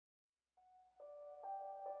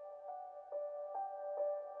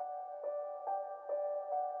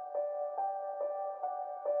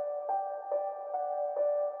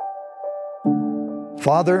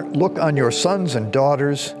Father, look on your sons and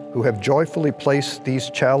daughters who have joyfully placed these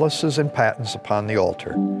chalices and patens upon the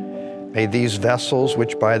altar. May these vessels,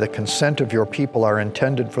 which by the consent of your people are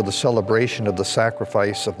intended for the celebration of the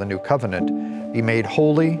sacrifice of the new covenant, be made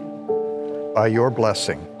holy by your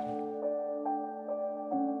blessing.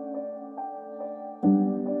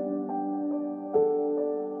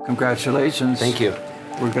 Congratulations. Thank you.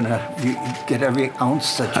 We're going to get every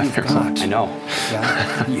ounce that you've got. I know.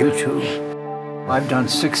 Yeah, you too. I've done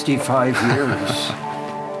 65 years,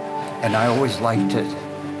 and I always liked it.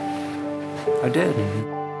 I did.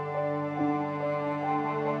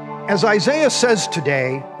 As Isaiah says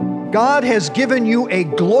today, God has given you a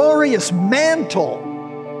glorious mantle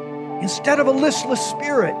instead of a listless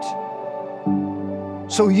spirit.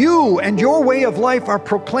 So you and your way of life are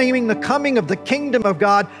proclaiming the coming of the kingdom of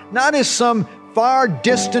God, not as some far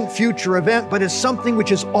distant future event, but as something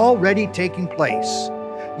which is already taking place.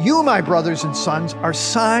 You, my brothers and sons, are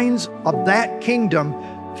signs of that kingdom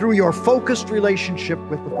through your focused relationship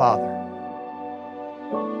with the Father.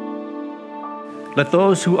 Let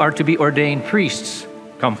those who are to be ordained priests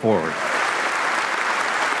come forward.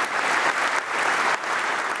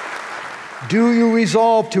 Do you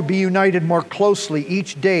resolve to be united more closely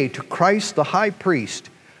each day to Christ the high priest,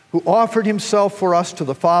 who offered himself for us to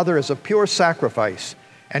the Father as a pure sacrifice,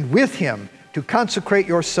 and with him to consecrate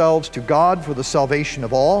yourselves to God for the salvation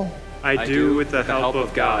of all? I do with the help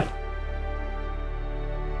of God.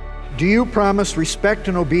 Do you promise respect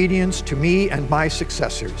and obedience to me and my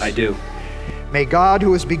successors? I do. May God,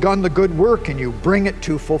 who has begun the good work in you, bring it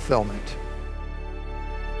to fulfillment.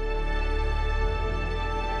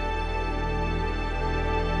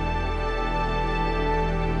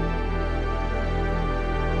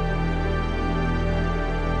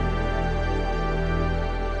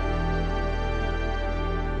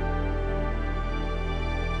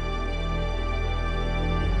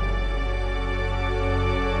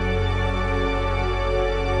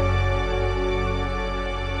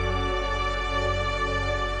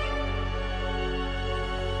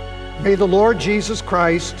 May the Lord Jesus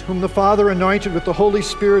Christ, whom the Father anointed with the Holy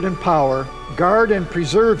Spirit and power, guard and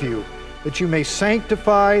preserve you, that you may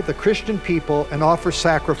sanctify the Christian people and offer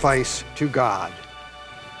sacrifice to God.